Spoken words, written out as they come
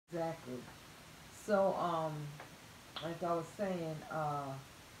Exactly. So, like I was saying,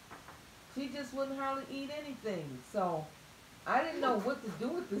 she just wouldn't hardly eat anything. So I didn't know what to do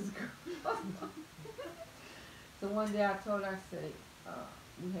with this girl. So one day I told her, I said,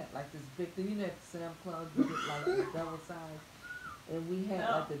 we had like this big thing, you know, at the Sam Club, you get like the double size, and we had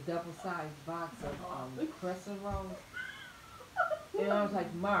like the double sized box of crescent rolls. And I was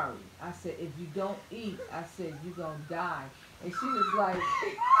like, Mari, I said, if you don't eat, I said, you gonna die. And she was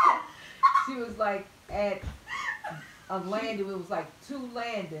like at a landing, it was like two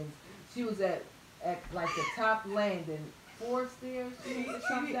landings. She was at like the top landing, four stairs. She didn't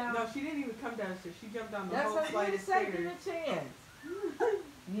come down. No, she didn't even come downstairs. She jumped down the That's whole flight of stairs. That's her second chance.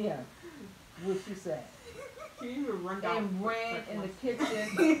 Yeah, what she said. She didn't even run down. And ran in the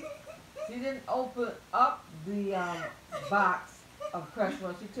kitchen. She didn't open up the box of crushed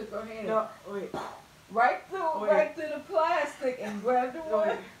rolls. She took her hand right through the plastic and grabbed the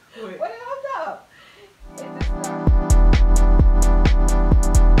one. Wait. What held up?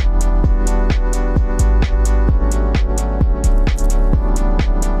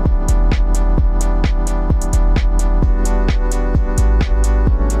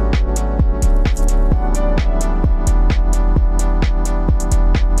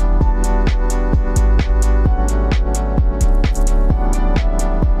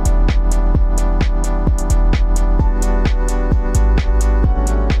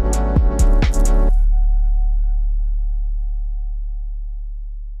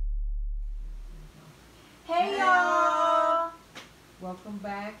 Welcome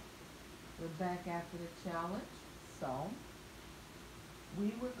back. We're back after the challenge. So,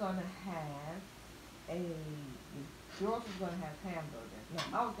 we were going to have the girls were going to have hamburgers. No,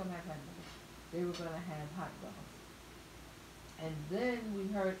 I was going to have hamburgers. They were going to have hot dogs. And then we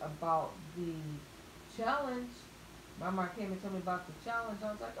heard about the challenge. Mama came and told me about the challenge.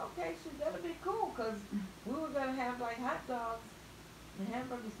 I was like, okay, shoot, that'll be cool, because we were going to have like hot dogs and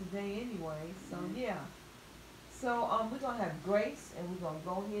hamburgers today anyway. So, yeah. So we're going to have Grace, and we're going to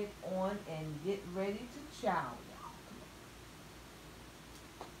go ahead on and get ready to chow, y'all.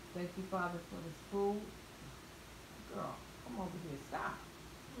 Thank you, Father, for this food. Girl, come over here. Stop.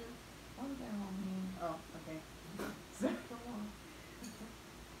 Why was that on here? Oh, okay. Come on.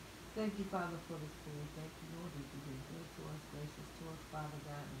 Thank you, Father, for this food. Thank you, Lord, that you've been good to us, gracious to us, Father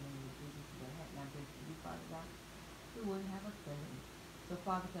God, in the name of Jesus. If it had not been for you, Father God, we wouldn't have a thing. So,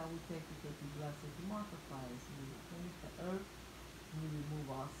 Father God, we thank you that you bless us, you multiply us, you replenish the earth, you remove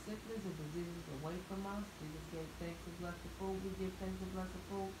all sickness and diseases away from us. Jesus gave thanks and bless the food. We give thanks and bless the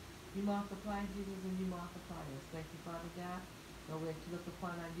food. You multiply Jesus and you multiply us. Thank you, Father God. Go ahead to look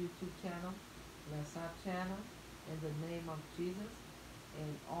upon our YouTube channel. Bless our channel in the name of Jesus. In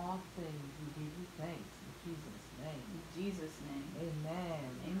all things, we give you thanks in Jesus' name. In Jesus' name.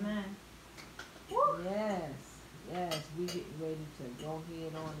 Amen. Amen. Woo. Yes. Yes, we get ready to go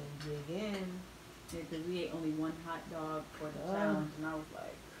ahead on and dig in. Yeah, because we ate only one hot dog for the challenge, and I was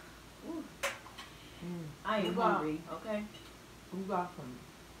like, ooh. I am hungry, okay? We got some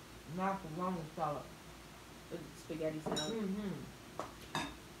macaroni salad. Spaghetti salad.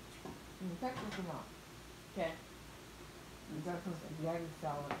 Take this one out. Okay. We got some spaghetti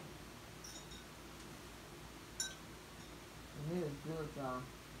salad. And it is good, y'all.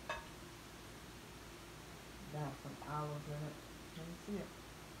 Got some olives in it. Let me see it.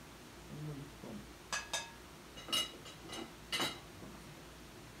 Really spoon.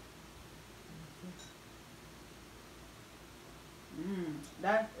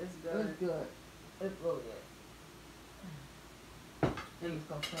 That is good. It's good. It's really good. I'm just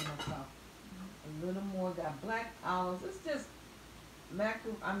gonna turn myself a little more. Got black olives. It's just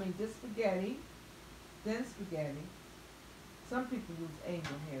just spaghetti. Thin spaghetti. Some people use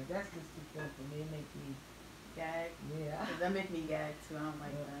angel hair. That's just too thin for me. It makes me gag. Yeah. That make me gag too. I don't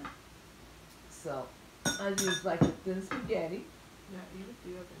like that. So I use like the thin spaghetti. Yeah, even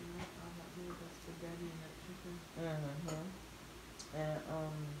the other night I had really that spaghetti and that chicken. And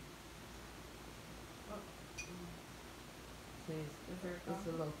see, it's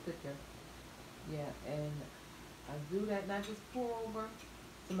a little thicker. Yeah, and I do that and I just pour over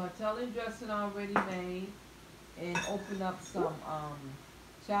some Italian dressing already made and open up some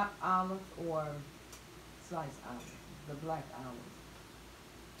chopped olives or sliced olives, the black olives.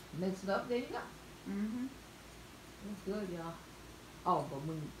 Mix it up, there you go. It's good, y'all. Oh, but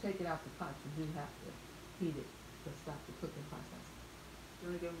when you take it out the pot, you do have to heat it to stop the cooking process. You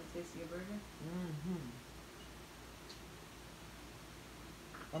want to give them a taste of your burger?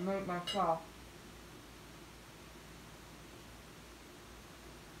 I made myself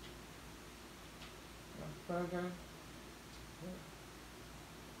a burger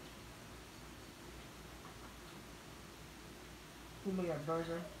Give me a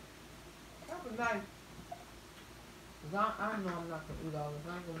burger. That was nice. 'Cause I know I'm not gonna eat all this.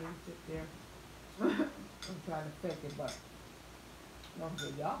 I'm gonna sit there and try to fake it, but don't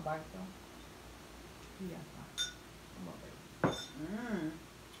get y'all bite though. Yeah, come on, baby.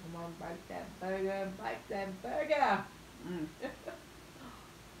 Come on, bite that burger, bite that burger.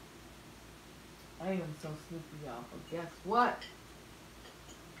 I am so sleepy, y'all, but guess what?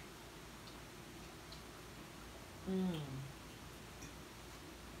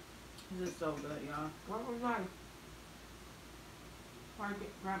 This is so good, y'all. What was nice? Try to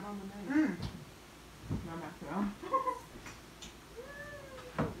get grandma lemonade. No, not y'all.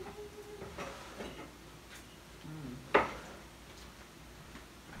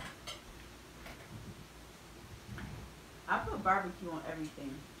 I put barbecue on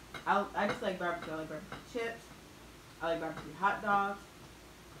everything. I just like barbecue. I like barbecue chips. I like barbecue hot dogs.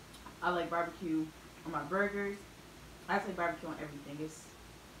 I like barbecue on my burgers. I just like barbecue on everything.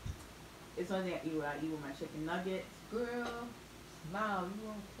 It's the only thing I eat with my chicken nuggets. Girl, smile, you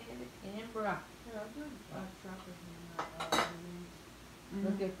on camera. Yeah, I did chocolate in that lemonade.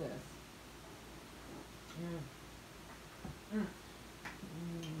 Look at this.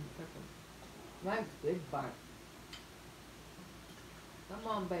 Nice big bite. Come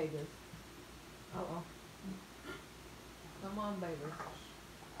on, babies. Come on, babies.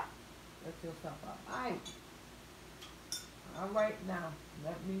 Let yourself up. Aight. All right now.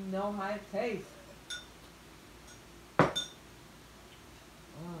 Let me know how it tastes.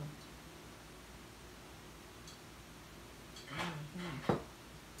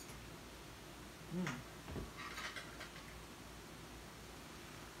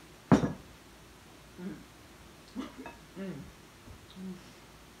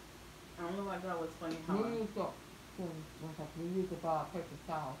 I don't know why that was funny how We use the paper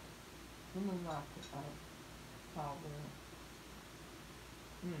towel. We may not towel there.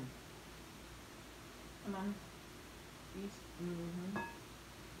 Come on. These.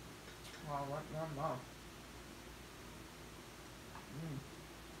 Wow, what your mouth.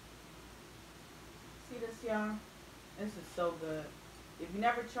 See this, y'all? This is so good. If you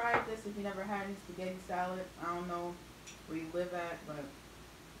never tried this, if you never had any spaghetti salad, I don't know where you live at, but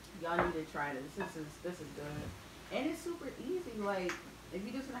y'all need to try this. This is good. And it's super easy. Like, if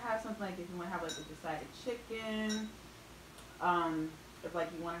you just want to have something like, if you want to have like a decided chicken, if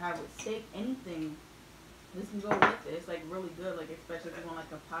like you want to have with steak, anything, this can go with it. It's like really good, like especially if you want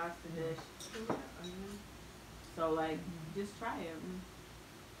like a pasta dish. So like, just try it.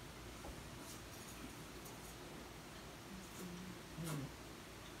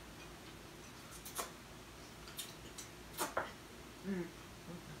 This is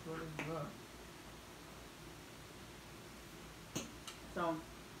really good. So,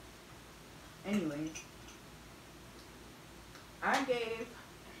 anyways, I gave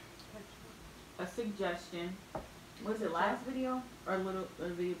a suggestion. Was it last video or a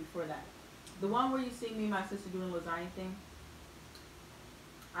video before that? The one where you see me and my sister doing the lasagna thing.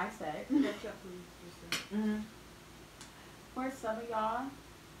 I said, for some of y'all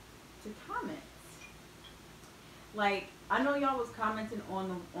to comment. Like, I know y'all was commenting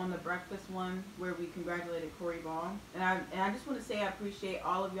on the breakfast one where we congratulated Corey Ball, and I just want to say I appreciate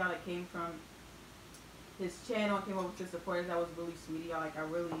all of y'all that came from his channel and came over to support us. That was really sweet, y'all. Like,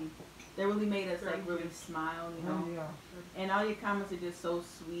 they really made us like really smile, you know. And all your comments are just so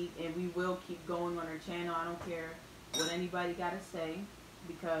sweet, and we will keep going on our channel. I don't care what anybody got to say,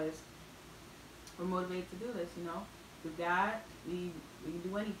 because we're motivated to do this, you know. With God, we can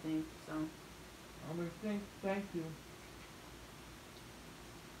do anything. So I mean, thank you,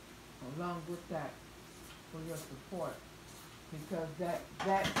 along with that, for your support, because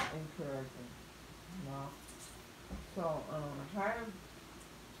that's encouraging, you know. So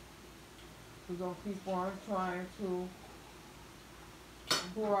we're gonna keep on trying to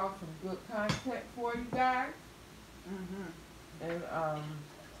pour out some good content for you guys, and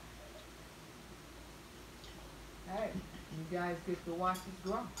hey, you guys get to watch us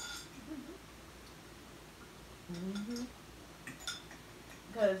grow.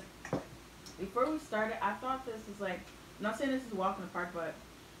 Because before we started, I thought this was like, I'm not saying this is a walk in the park, but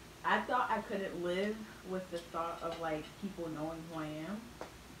I thought I couldn't live with the thought of like people knowing who I am,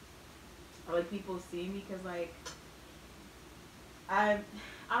 or like people seeing me, because like I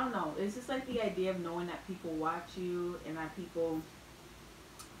don't know, it's just like the idea of knowing that people watch you and that people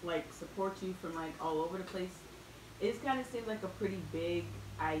like support you from like all over the place. It kind of seems like a pretty big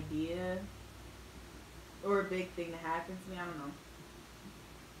idea, or a big thing to happen to me. I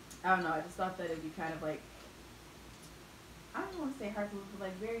don't know. I just thought that it'd be kind of like, I don't want to say hard, but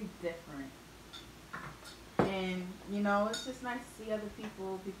like very different. And you know, it's just nice to see other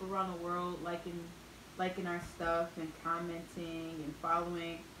people around the world liking our stuff and commenting and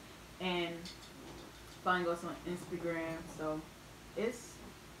following and following us on Instagram. So it's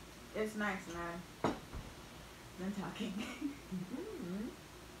nice, and I've been talking. Mm-hmm.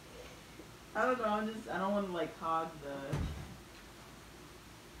 I don't know. I don't want to like hog the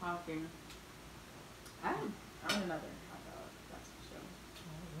talking. I'm another hot dog. That's for sure.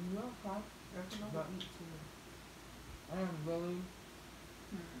 No problem. That's But- another eat too. I am really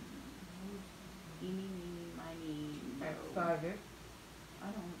Eeny, meeny, miny, no. excited. I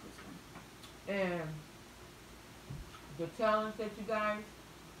don't want this one. And the challenge that you guys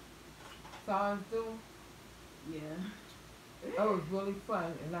saw us do, Yeah. it was really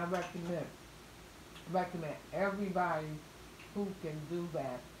fun, and I recommend everybody who can do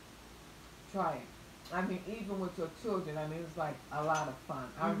that, try it. I mean, even with your children, I mean, it's like a lot of fun.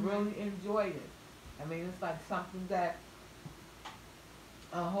 I Mhm. really enjoyed it. I mean, it's like something that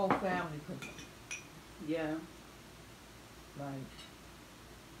a whole family could do. Yeah.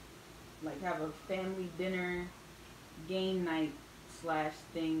 Like, Have a family dinner, game night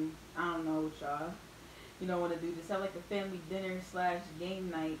 / thing. I don't know what y'all want to do. Just have like a family dinner / game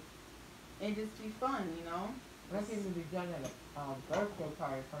night, and just be fun. that can even be done at a birthday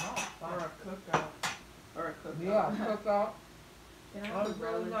party for us. Or a cookout. Or a cookout. Yeah, cookout. Can I That have was a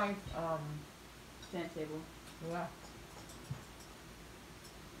really relish? nice. Tent table. Yeah.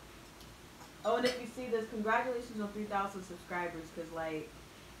 Oh, and if you see this, congratulations on 3,000 subscribers. Cause like,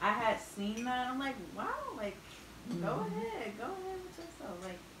 I had seen that. I'm like, wow. Like, go Mhm. ahead with yourself.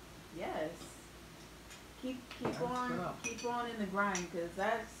 Like, yes. Keep That's on good. in the grind. Cause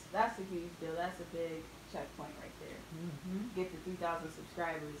that's a huge deal. That's a big checkpoint right there. Mm-hmm. Get to 3,000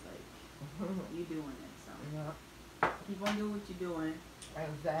 subscribers. Like, you doing it. So Yeah, keep on doing what you're doing.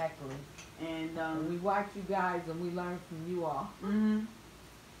 exactly. And And we watch you guys and we learn from you all. mhm.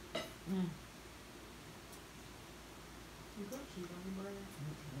 Mm. You put cheese on your burger?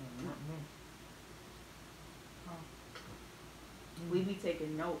 Not me. We be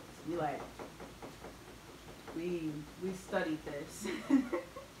taking notes. We like, we studied this.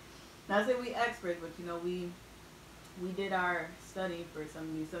 Not say we experts, but we did our study for some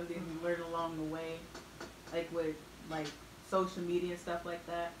things we learned along the way, like with like social media and stuff like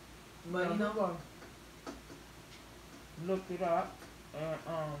that. But We're gonna look it up and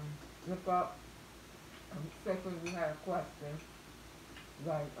look up. Especially we had a question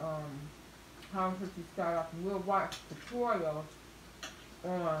like how should you start off? And we'll watch tutorials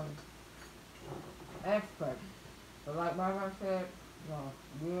on experts. But like Mama said, no,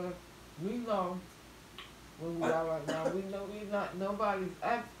 we know where we are right now. We know we're not nobody's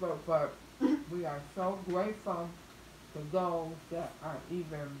expert, but we are so grateful to those that are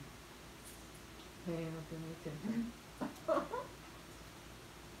even paying us any attention.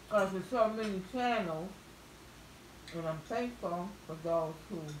 Because there's so many channels, and I'm thankful for those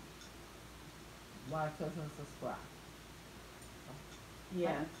who watch us and subscribe.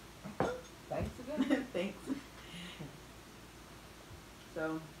 yeah. Thanks again. Thanks.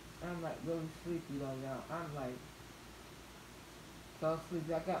 So I'm like really sleepy though, y'all. I'm like so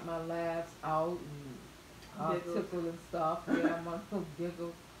sleepy. I got my laughs out and all Giggles. tickle and stuff. Yeah, I'm on some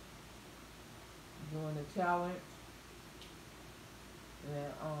giggles doing the challenge.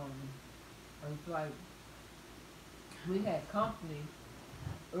 And it's like we had company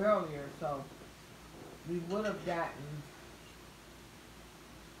earlier, so we would have gotten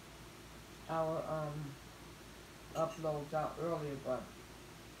our uploads out earlier, but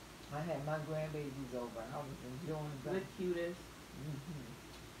I had my grandbabies over. I was enjoying the them. cutest.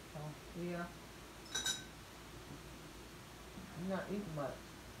 So, yeah. I'm not eating much.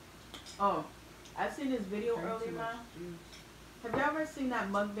 Oh, I seen this video Drink earlier, too man. much juice. Have y'all ever seen that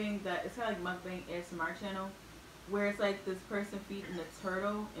mukbang? It's kind of like mukbang ASMR channel, where it's like this person feeding a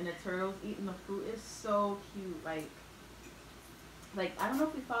turtle and the turtle's eating the fruit. It's so cute. Like I don't know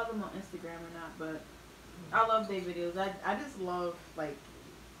if we follow them on Instagram or not, but I love their videos. I just love like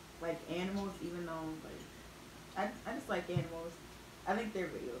animals, even though like I just like animals. I think their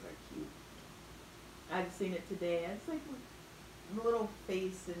videos are cute. I just seen it today. I just like the little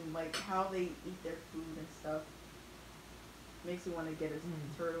face and like how they eat their food and stuff. Makes me want to get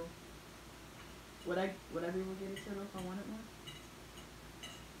a turtle. Would I be able to get a turtle if I wanted one?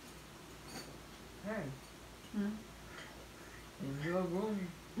 Hey, Hmm? in your room,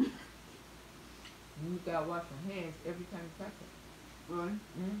 you gotta wash your hands every time you touch it. Really?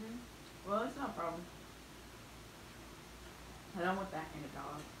 Mm-hmm. Well, it's not a problem. I don't want that in a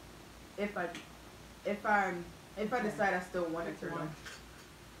dog. If I decide I still want a Pick turtle. one.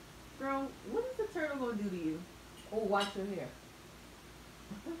 Girl, what is the turtle gonna do to you. Oh, wash your hair.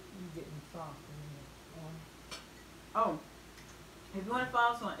 You getting soft in here. Oh, if you want to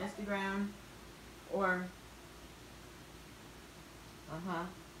follow us on Instagram or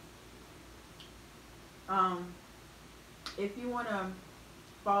if you want to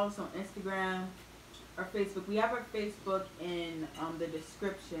follow us on Instagram or Facebook, we have our Facebook in the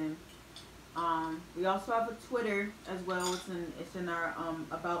description. We also have a Twitter as well. It's in our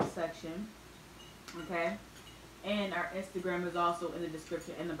about section. Okay. And our Instagram is also in the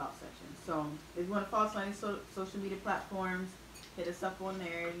description and about section. So if you want to follow us on any social media platforms, hit us up on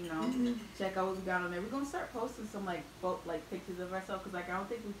there. You know, check out what we got on there. We're gonna start posting some like pictures of ourselves, because like I don't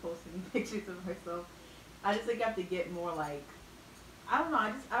think we post any pictures of ourselves. I just think I have to get more like, I don't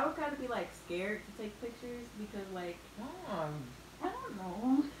know. I would kind of be like scared to take pictures because like I don't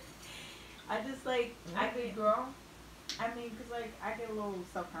know. I just like I get girl. I mean, cause like I get a little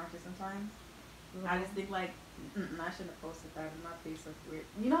self-conscious sometimes. I just think like, I shouldn't have posted that. My face looks weird.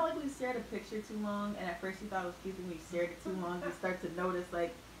 You know, like when you stare at a picture too long, and at first you thought it was cute, and when you stared it too long, you start to notice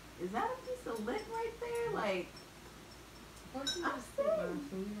like, is that a piece of lip right there? Like, I'm saying. So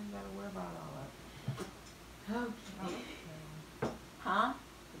you don't gotta worry about all that. Okay. Huh?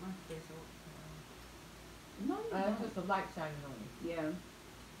 My face will No, you It's don't. just the light shining on you. Yeah.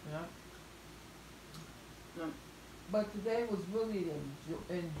 Yeah. No. But today was really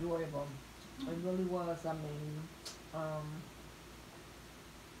enjoyable. It really was. I mean, I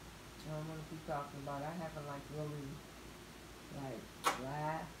don't know what you're talking about. I haven't like really like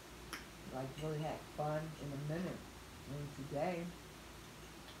laughed, like really had fun in a minute. And today,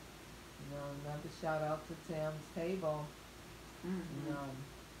 you know, another shout out to Tim's Table. Mm-hmm. You know,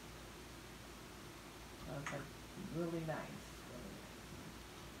 like really nice.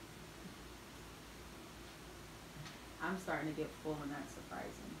 I'm starting to get full, and that's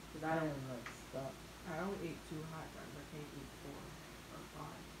surprising because I I don't. don't like stuff. I only ate 2 hot dogs. I can't eat 4 or 5.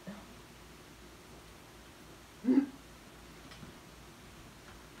 Mm-hmm.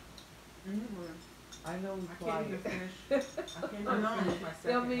 I know we I quiet. can't even finish. I can't I even know. finish my Don't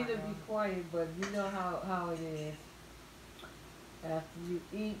second mean hot to dog. be quiet, but you know how it is. After you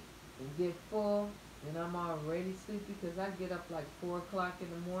eat and get full, and I'm already sleepy because I get up like 4 o'clock in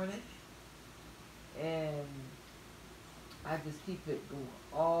the morning, and I just keep it going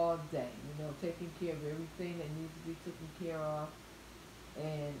all day. You know, taking care of everything that needs to be taken care of,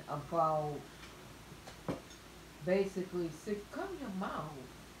 and about basically 6. Cover your mouth.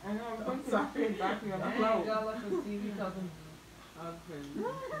 I know. I'm I'm sorry. sorry. Back me on the Dang, floor. y'all up and see me talking.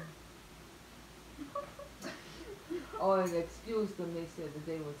 Oh, and excuse them, they said that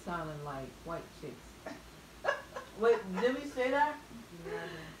they were sounding like white chicks. Wait, did we say that? Yeah.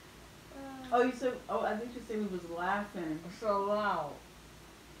 Oh, you said. Oh, I think you said we was laughing. So loud.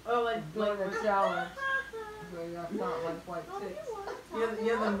 Oh, like During the shower. So y'all sound like white chicks.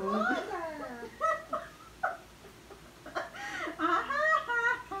 You're the mood.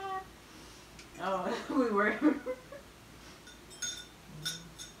 Oh, we were.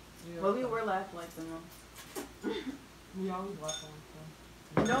 Yeah, Well, we so- were laughing like them. We always laugh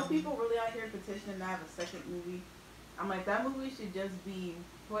on You know, people really out here petitioning to have a second movie. I'm like, that movie should just be.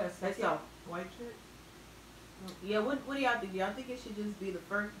 What, a second itself. white chick? Yeah, what do y'all think? Do y'all think it should just be the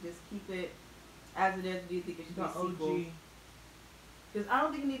first, just keep it as it is? Or do you think it should The be sequels? OG. Because I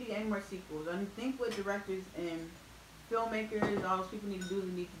don't think it need to be any more sequels. I think what directors and filmmakers, all those people need to do is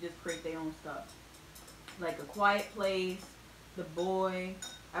they need to just create their own stuff. Like A Quiet Place, The Boy.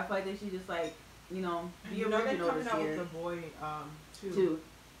 I feel like they should just like, you know, be You know they're original coming this out year. with The Boy, too. Too.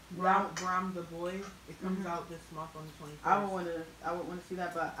 Bram the Boy. It comes Mhm. out this month on the 21st. I would want to see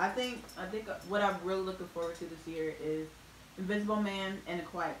that, but I think what I'm really looking forward to this year is Invisible Man and A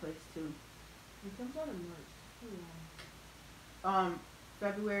Quiet Place too. It comes out in March.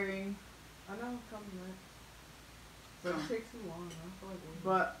 February. I know it comes March. But So. it takes too long. I feel like waiting.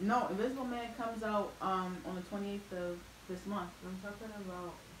 But no, Invisible Man comes out on the 28th of this month. I'm talking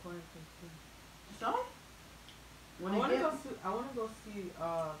about Quiet Place too. So when I it want to gets, go see. I want to go see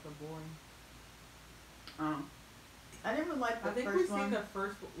The Boy. I didn't really like the I think first we've one. seen the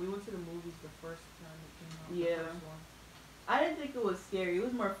first. We went to the movies the first time it came out. Yeah. The first one. I didn't think it was scary. It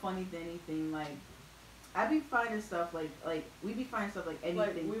was more funny than anything. Like I be finding stuff like we be finding stuff like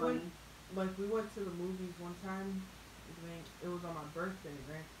anything we funny. we went to the movies one time. I think it was on my birthday,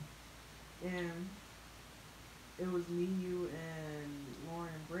 right? And it was me, you, and Lauren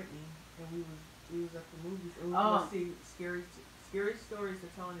and Brittany, and we was at the movies. And we was see scary stories to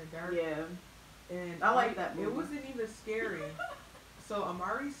tell in the dark. Yeah. And I like that movie. It wasn't even scary. So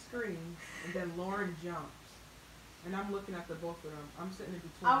Amari screams, and then Lauren jumps. And I'm looking at the both of them. I'm sitting in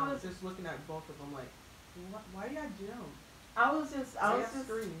between I them, was just looking at both of them like, what? Why y'all jump? I was just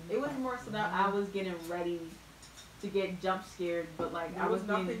Scream. it was more so that I was getting ready to get jump scared, but like There I was was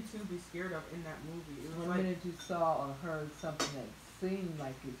nothing being, to be scared of in that movie. It was The like minute you saw or heard something that seemed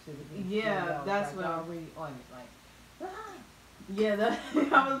like it should have been Yeah, scary, I was that's like what I- already on it, like, ah! yeah, that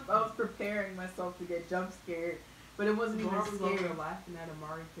I was preparing myself to get jump scared, but it wasn't even Laura was over scary. there laughing at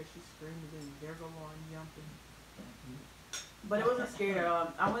Amari because she screamed and then there go Lauren jumping. But it wasn't scary at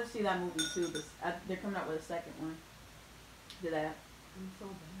all. I want to see that movie too, but they're coming out with a second one. Did that? It was so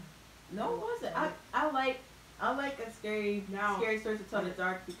bad. No, it wasn't. I like a scary stories to tell in the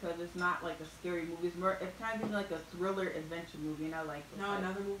dark because it's not like a scary movie. It's more, it kind of gives like a thriller adventure movie, and I like it. No,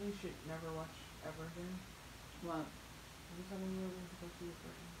 another movie you should never watch ever again. What? Every time we were supposed to be a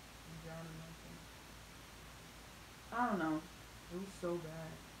person, and John and Michael. I don't know. It was so bad.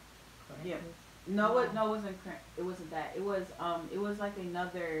 Yeah. No, it wasn't. It wasn't that. It was like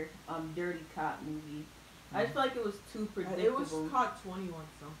another dirty cop movie. I just feel like it was too predictable. It was called 21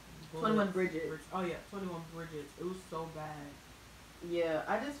 something. 21 Bridges. Oh yeah, 21 Bridges. It was so bad. Yeah,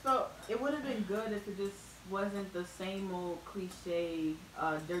 I just felt it would have been good if it just wasn't the same old cliche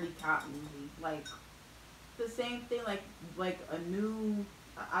dirty cop movie. Like the same thing, like a new.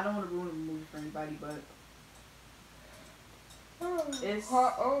 I don't want to ruin the movie for anybody, but it's.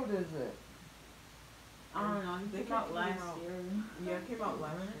 How old is it? I don't know. It came out last year. Yeah, it came out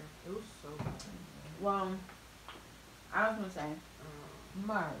last year. It was so bad. Well, I was gonna say.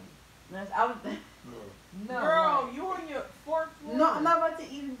 Mine. I was. No. Girl, you on your fourth one. No, I'm not about to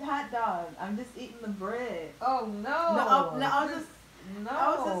eat a hot dog. I'm just eating the bread. Oh no. No, I was just. No.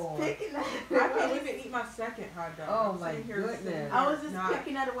 I was just picking at it. I can't even eat my second hot dog. Oh I'm my sitting here goodness. sitting I here was just not-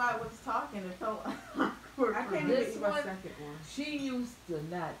 picking at it while I was talking. It felt awkward. I for can't me. even This eat my one- second one. She used to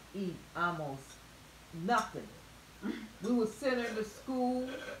not eat almost nothing. We would send her to school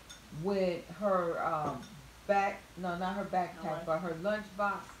with her no, not her backpack, but her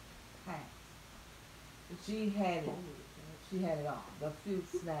lunchbox packed. She had it. She had it all. The fruit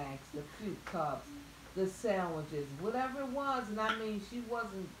snacks, the fruit cups, the sandwiches, whatever it was. And I mean, she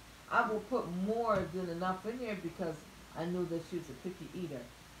wasn't. I would put more than enough in there because I knew that she was a picky eater.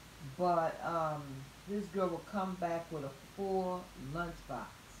 But this girl would come back with a full lunchbox.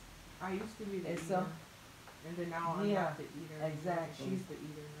 I used to be the And eater. so- And then now I'm Yeah, not the eater. exactly. She's the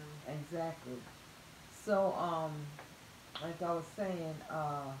eater now. Exactly. So, like I was saying,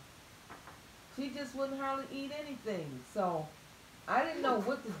 she just wouldn't hardly eat anything. So, I didn't know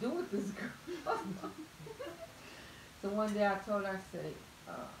what to do with this girl. So one day I told her, I said,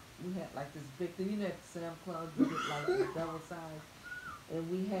 we had like this big thing, you know, at the Sam Club, you get like the double size. And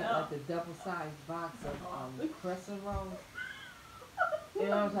we had like the double sized box of crescent rolls.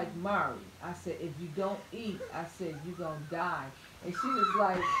 And I was like, Mari, I said, if you don't eat, I said, you're going to die. And she was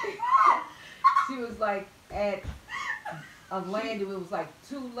like at a landing, it was like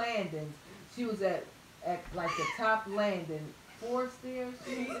 2 landings. She was at like the top landing, 4 stairs.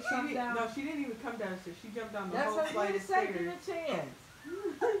 She didn't come down. No, she didn't even come downstairs. She jumped down the That's whole her flight of second stairs. chance.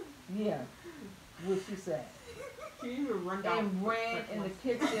 Yeah, what she said. She didn't even run down. And ran in the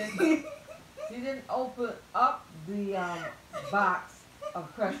kitchen. She didn't open up the box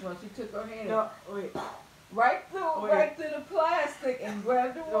of crushed rolls. She took her hand No, wait. right through the plastic and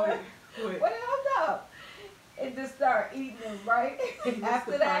grabbed the one. Wait. But held up and just started eating them right. And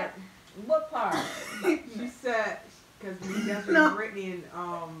after that, what part? She said, because me, Desiree, and Brittany, and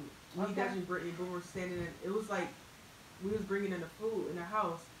me, Desiree, and Brittany, but we're standing in. It was like we was bringing in the food in the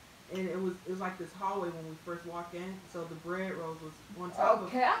house, and it was like this hallway when we first walked in. So the bread rolls was on top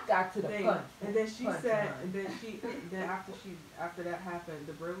Okay, I got to the thing. punch. And then she punch said, line. and then after that happened,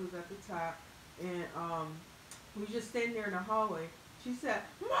 the bread was at the top, and we just standing there in the hallway. She said,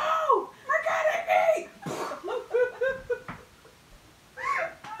 "Move! I gotta eat!"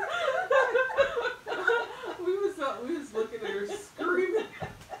 we was looking at her screaming.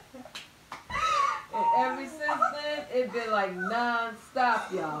 And ever since then, it been like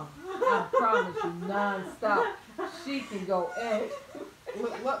non-stop, y'all. I promise you, non-stop. She can go in.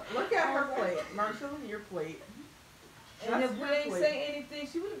 Look at her plate, Marshall, your plate. And That's if we your ain't plate. say anything,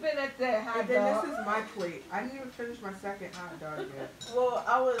 she would have been at that hot And then dog. this is my plate. I didn't even finish my second hot dog yet. Well,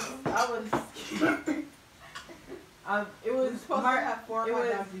 I was. It We was were supposed Mar- to have 4 it hot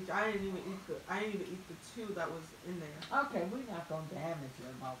was- dogs each. I didn't even eat the 2 that was in there. Okay, we're not gonna damage her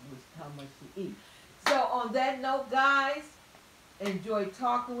about how much she eats. So on that note, guys, enjoy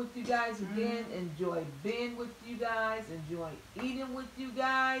talking with you guys again. Enjoy being with you guys. Enjoy eating with you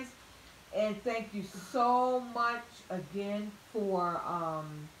guys. And thank you so much again for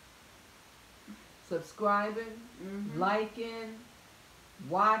subscribing, liking,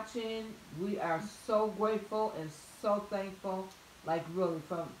 watching. We are so grateful and so thankful. Like really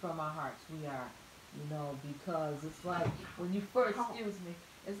from our hearts we are. You know, because it's like when you first excuse me,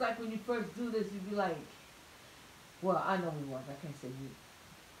 it's like when you first do this you'd be like, well, I know we was, I can't say you.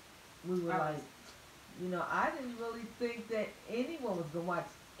 We were like, you know, I didn't really think that anyone was gonna watch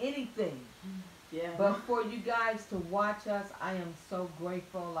anything. Yeah. But for you guys to watch us, I am so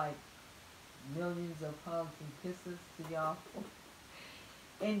grateful. Like millions of hugs and kisses to y'all,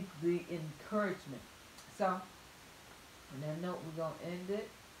 and the encouragement. So, on that note, we're gonna end it.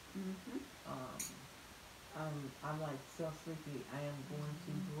 I'm like so sleepy. I am going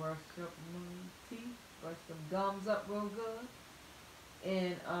to brush up my teeth, brush some gums up real good,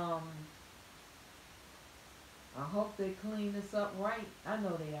 and I hope they clean this up right. I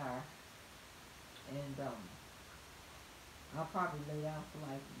know they are. And I'll probably lay down for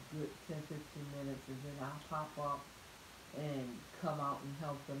like a good 10-15 minutes and then I'll pop up and come out and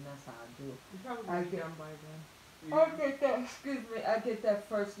help them. That's how I do. You're probably done by then. I get that, excuse me, I get that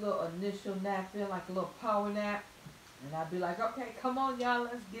first little initial nap in, like a little power nap. And I'll be like, okay, come on y'all,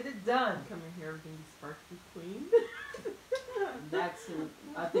 let's get it done. Come in here, everything be sparkly clean. That's it.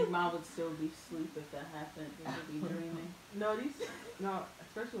 I think mom would still be asleep if that happened. She'd be dreaming. No,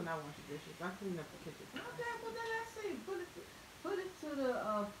 especially when I wash the dishes. I clean up the kitchen. Okay, well then I say, put it to the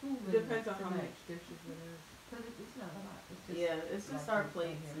food. Depends on how much dishes it is. It's not a lot. It's just Yeah, it's just our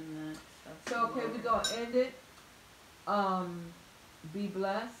plates and that stuff. So okay, we're gonna end it. Be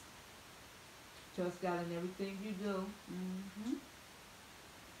blessed. Trust God in everything you do.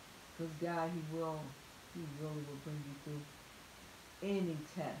 Cause God, He really will bring you through any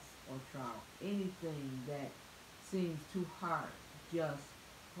test or trial, anything that seems too hard. Just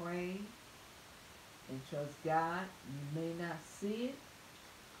pray and trust God. You may not see it,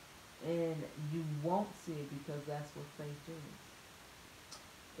 and you won't see it because that's what faith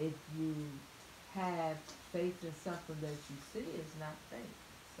is. If you have faith in something that you see, it's not faith.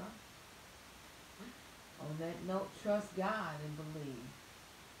 So, on that note, trust God and believe.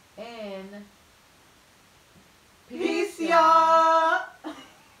 And